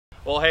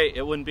Well, hey,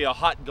 it wouldn't be a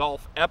hot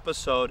golf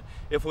episode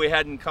if we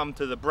hadn't come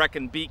to the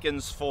Brecon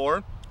Beacons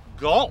for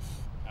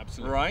golf.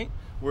 Absolutely. Right?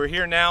 We're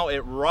here now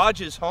at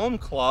Raj's home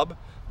club,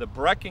 the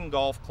Brecon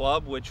Golf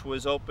Club, which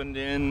was opened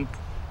in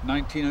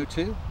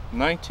 1902.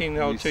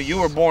 1902.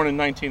 You were born in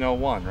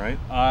 1901,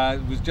 right?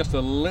 It was just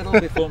a little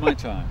before my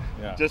time.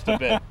 Yeah. Just a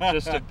bit.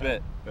 Just a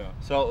bit. Yeah.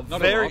 So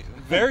Not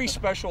very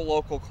special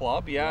local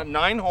club. Yeah,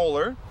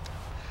 9-holer.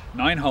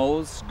 9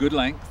 holes, good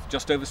length,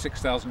 just over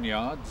 6,000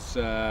 yards,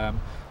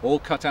 all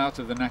cut out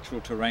of the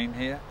natural terrain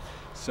here.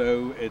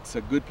 So it's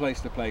a good place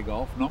to play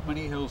golf. Not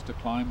many hills to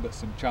climb, but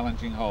some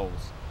challenging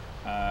holes.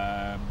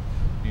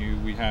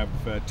 We have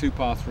 2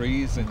 par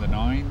 3s in the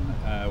 9,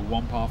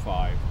 1 par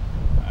 5.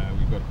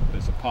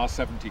 There's a par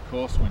 70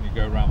 course when you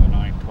go around the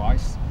 9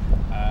 twice,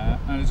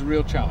 and it's a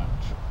real challenge.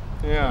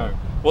 Yeah. So,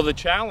 well, the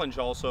challenge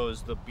also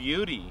is the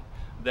beauty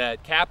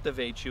that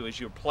captivates you as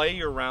you play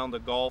your round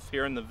of golf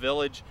here in the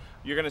village.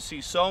 You're going to see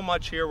so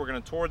much here. We're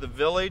going to tour the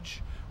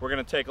village. We're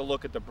going to take a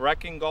look at the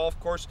Brecon Golf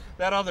Course.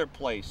 That other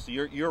place,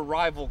 your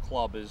rival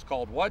club, is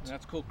called what?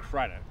 that's called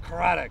Cradoc.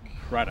 Cradoc.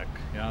 Cradoc.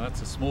 Yeah,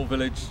 that's a small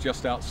village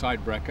just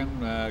outside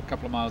Brecon, a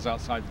couple of miles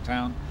outside the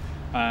town,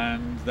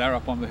 and they're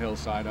up on the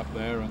hillside up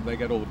there, and they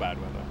get all the bad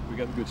weather. We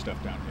get the good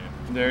stuff down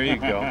here. There you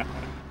go.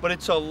 But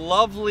it's a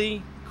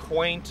lovely,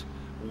 quaint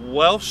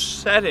Welsh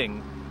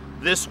setting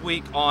this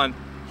week on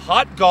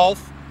Hot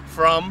Golf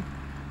from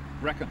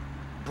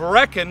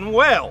Brecon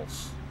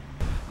Wales.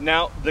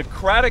 Now, the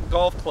Cradoc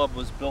Golf Club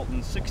was built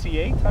in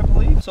 '68, I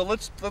believe. So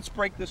let's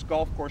break this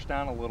golf course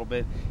down a little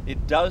bit.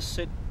 It does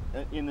sit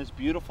in this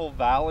beautiful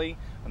valley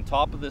on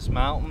top of this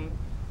mountain.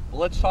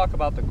 Let's talk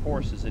about the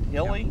course. Is it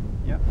hilly?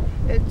 Yeah.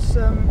 It's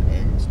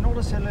not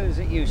as hilly as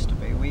it used to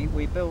be.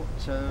 We built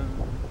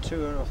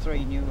 2 or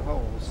 3 new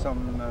holes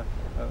some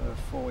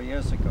 4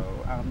 years ago,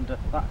 and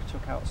that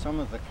took out some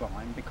of the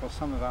climb because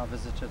some of our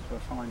visitors were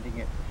finding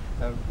it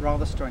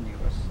rather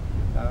strenuous.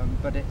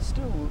 But it's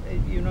still,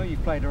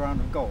 you've played a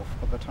round of golf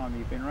by the time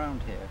you've been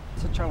around here.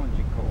 It's a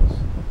challenging course,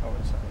 I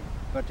would say,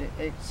 but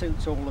it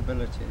suits all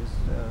abilities,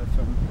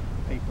 from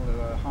people who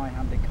are high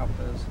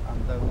handicappers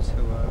and those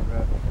who are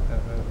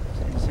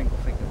in single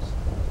figures.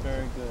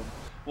 Very good.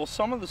 Well,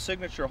 some of the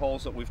signature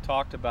holes that we've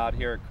talked about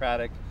here at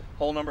Cradoc,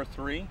 hole number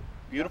 3,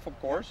 beautiful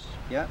course.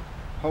 Yeah.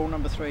 Hole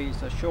number 3 is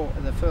the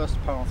first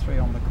par 3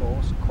 on the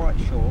course, quite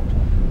short,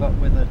 but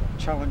with a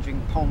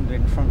challenging pond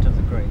in front of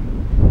the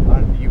green.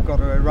 And you've got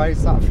to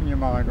erase that from your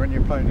mind when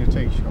you're playing your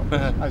tee shot,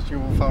 as you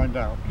will find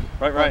out.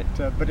 Right.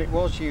 But it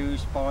was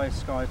used by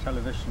Sky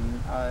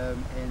Television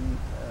in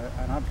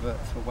an advert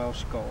for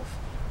Welsh Golf,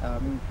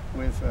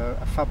 with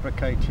a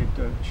fabricated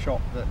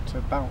shot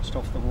that bounced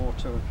off the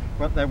water,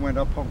 but then went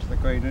up onto the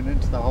green and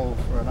into the hole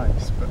for an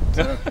ace.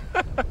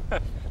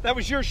 But that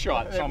was your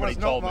shot. Somebody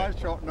told me. It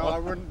was not my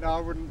shot. No,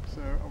 I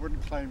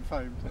wouldn't claim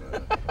fame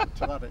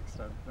to that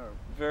extent. No.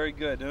 Very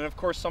good. And of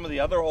course, some of the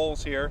other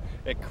holes here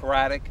at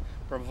Cradoc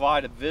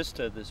provide a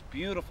vista of this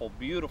beautiful,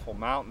 beautiful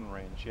mountain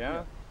range.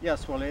 Yeah.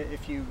 Yes. Well,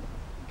 if you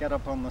get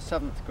up on the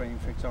 7th green,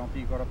 for example,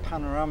 you've got a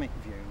panoramic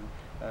view.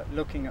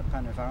 Looking at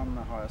Pennyvan,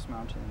 the highest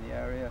mountain in the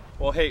area.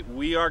 Well, hey,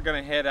 we are going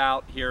to head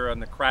out here on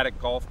the Cradoc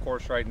Golf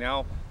Course right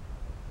now.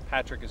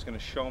 Patrick is going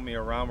to show me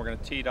around. We're going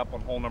to tee it up on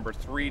hole number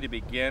 3 to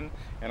begin,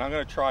 and I'm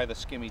going to try the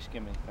skimmy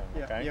thing.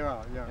 Yeah, okay? you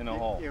are. Yeah. In a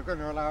hole. You're going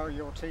to allow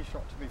your tee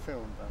shot to be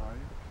filmed,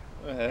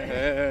 then,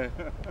 are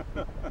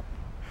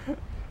you?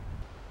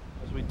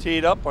 As we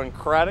teed up on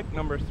Cradoc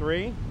number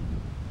 3,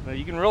 now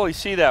you can really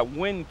see that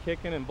wind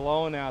kicking and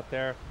blowing out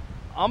there.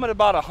 I'm at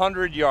about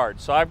 100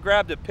 yards, so I've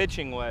grabbed a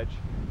pitching wedge.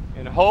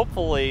 And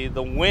hopefully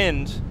the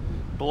wind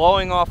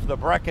blowing off the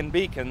Brecon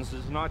Beacons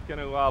is not going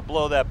to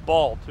blow that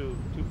ball too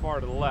far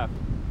to the left.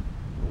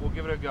 But we'll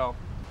give it a go.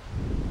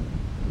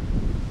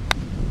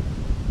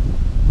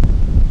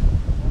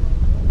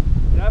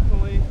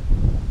 Definitely.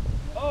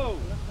 Oh!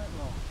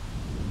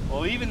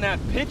 Well, even that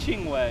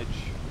pitching wedge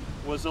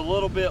was a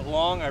little bit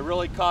long. I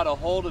really caught a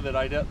hold of it.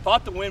 I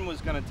thought the wind was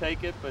going to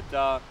take it, but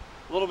a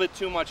little bit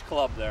too much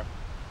club there.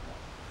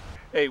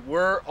 Hey,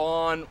 we're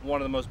on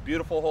one of the most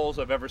beautiful holes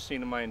I've ever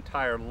seen in my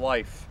entire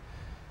life.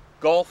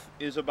 Golf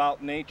is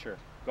about nature.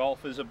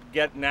 Golf is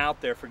getting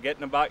out there,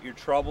 forgetting about your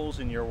troubles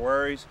and your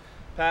worries.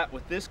 Pat,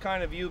 with this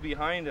kind of view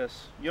behind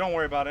us, you don't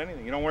worry about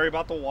anything. You don't worry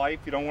about the wife,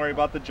 you don't worry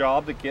about the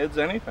job, the kids,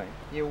 anything.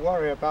 You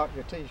worry about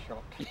your tee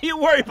shot. You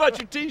worry about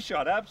your tee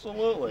shot,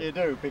 absolutely. You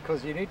do,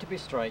 because you need to be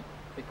straight,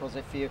 because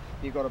if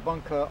you've got a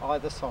bunker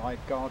either side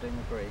guarding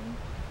the green,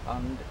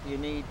 and you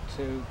need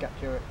to get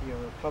your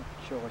club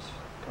choice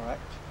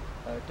correct.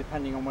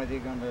 Depending on whether you're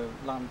going to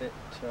land it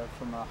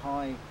from a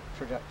high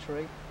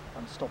trajectory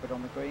and stop it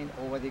on the green,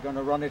 or whether you're going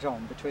to run it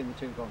on between the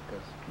 2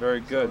 bunkers.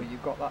 Very good. So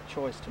you've got that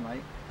choice to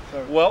make.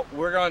 So, well,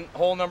 we're on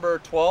hole number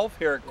 12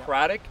 here at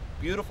Cradoc.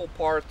 Beautiful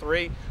par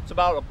 3. It's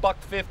about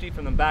 $150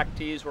 from the back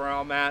tees where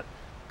I'm at.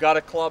 Got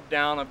a club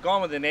down. I've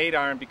gone with an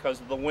 8-iron because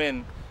of the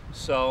wind.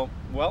 So,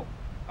 well,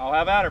 I'll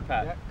have at her,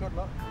 Pat. Yeah, good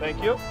luck.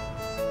 Thank you.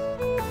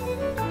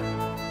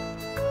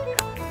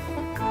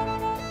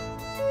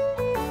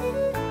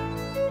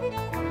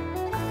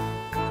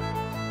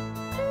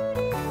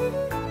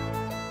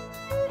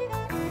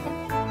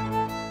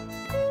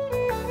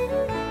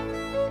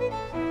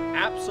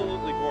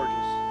 absolutely gorgeous.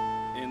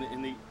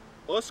 In the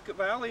Usk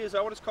Valley, is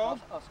that what it's called?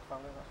 Usk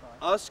Valley, that's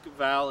right. Usk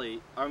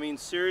Valley. I mean,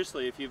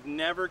 seriously, if you've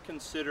never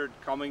considered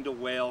coming to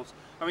Wales,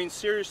 I mean,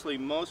 seriously,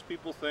 most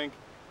people think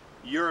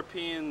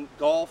European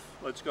golf,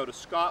 let's go to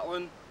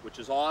Scotland, which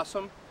is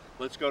awesome.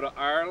 Let's go to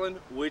Ireland,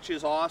 which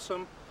is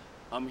awesome.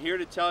 I'm here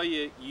to tell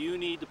you, you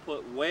need to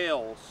put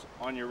Wales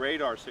on your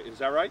radar. Is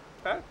that right,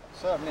 Pat?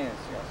 Certainly is,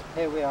 yes.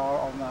 Here we are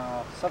on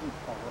our 7th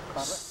hole of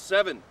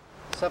Cradoc.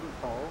 7th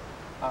hole,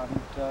 and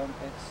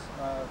it's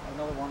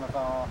another one of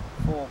our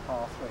 4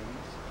 par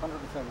 3s,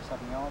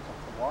 137 yards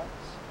off the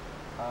whites,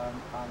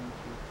 and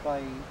you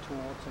play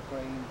towards a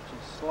green which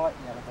is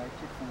slightly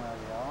elevated from where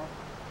we are.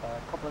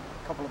 A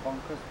couple of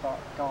bunkers, but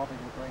guarding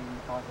the green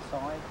either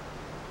side.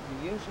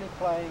 You're usually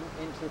playing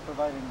into the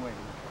prevailing wind,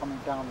 coming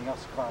down the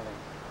Usk Valley,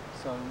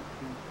 so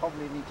you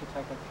probably need to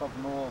take a club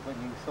more than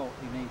you thought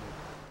you needed.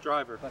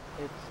 Driver. But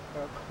it's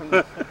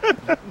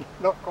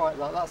not quite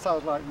that. That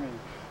sounds like me.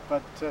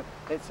 But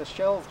it's a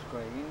shelved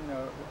green,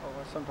 or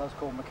sometimes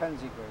called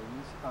Mackenzie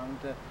greens,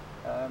 and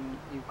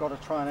you've got to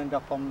try and end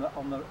up on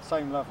the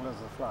same level as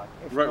the flag.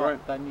 If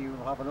not, then you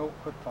will have an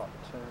awkward putt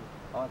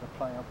to either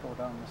play up or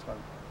down the slope.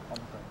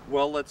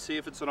 Well, let's see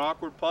if it's an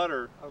awkward putt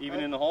or even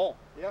in the hole.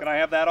 Yep. Can I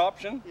have that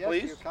option,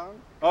 please? Yes, you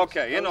can.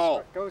 Okay, in the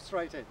hole. Go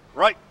straight in.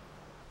 Right.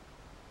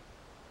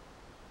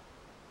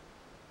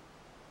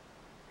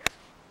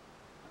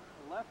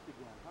 Left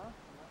again, huh?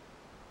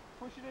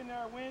 Push it in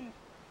there, wind.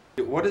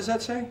 What does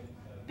that say?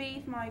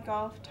 Bydd my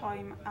golf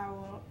time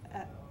owl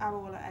at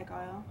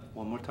Egail.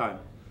 One more time.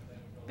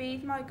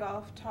 Bydd my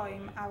golf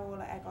time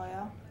owl at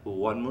Egail.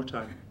 One more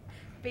time.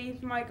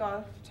 Bydd my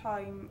golf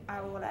time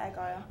owl at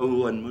Egail.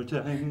 One more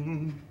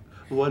time.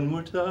 One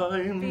more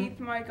time. Bydd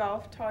my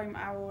golf time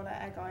owl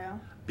at Egail.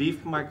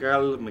 Beef my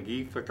gal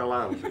McGee for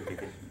galal.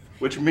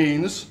 Which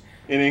means,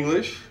 in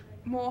English,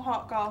 more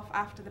hot golf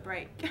after the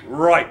break.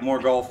 Right, more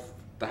golf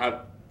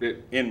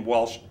in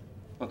Welsh.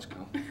 Let's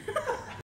go.